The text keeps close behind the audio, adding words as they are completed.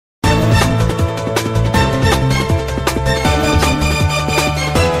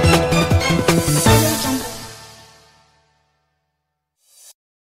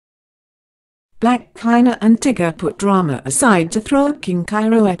Blac Chyna and Tyga put drama aside to throw a King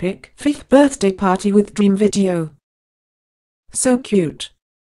Cairo epic 5th birthday party with dream video. So cute.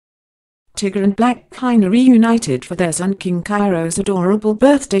 Tyga and Blac Chyna reunited for their son King Cairo's adorable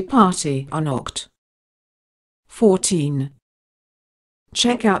birthday party on Oct. 14.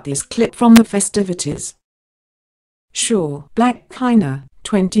 Check out this clip from the festivities. Sure, Blac Chyna,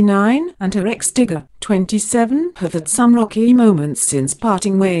 29, and her ex Tyga, 27, have had some rocky moments since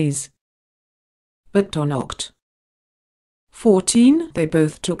parting ways. But on Oct. 14, they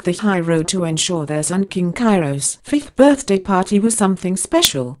both took the high road to ensure their son King Cairo's 5th birthday party was something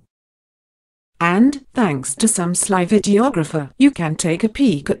special. And, thanks to some sly videographer, you can take a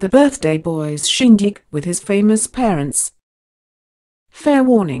peek at the birthday boy's shindig with his famous parents. Fair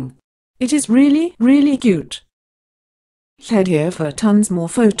warning. It is really cute. Head here for tons more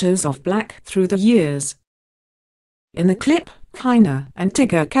photos of Blac through the years. In the clip, Chyna and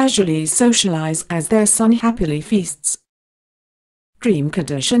Tyga casually socialize as their son happily feasts. Dream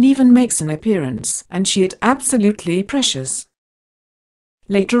Kardashian even makes an appearance, and she is absolutely precious.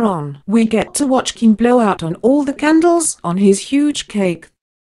 Later on, we get to watch King blow out on all the candles on his huge cake.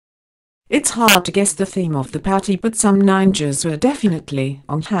 It's hard to guess the theme of the party, but some ninjas were definitely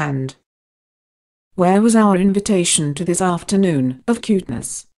on hand. Where was our invitation to this afternoon of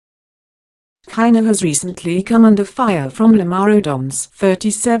cuteness? Chyna has recently come under fire from Lamar Odom's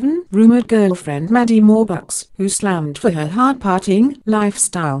 37 rumored girlfriend Maddie Morbucks, who slammed for her hard partying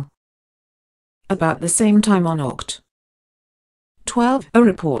lifestyle. About the same time on Oct. 12, a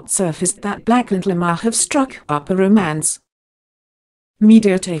report surfaced that Blac and Lamar have struck up a romance.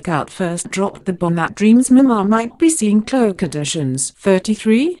 Media Takeout first dropped the bomb that Dream's Lamar might be seeing Khloe Kardashian's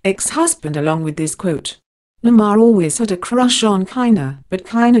 33 ex-husband, along with this quote: "Lamar always had a crush on Chyna, but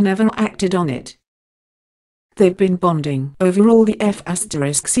Chyna never acted on it. They've been bonding over all the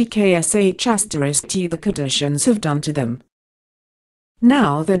F***CKSH**T the Kardashians have done to them.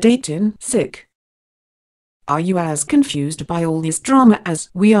 Now they're dating. Sick. Are you as confused by all this drama as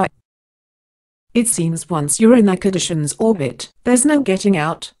we are? It seems once you're in the Kardashians' orbit, there's no getting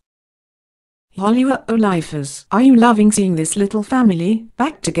out. Hollywood lifers, are you loving seeing this little family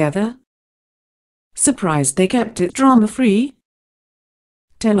back together? Surprised they kept it drama-free?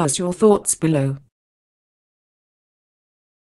 Tell us your thoughts below.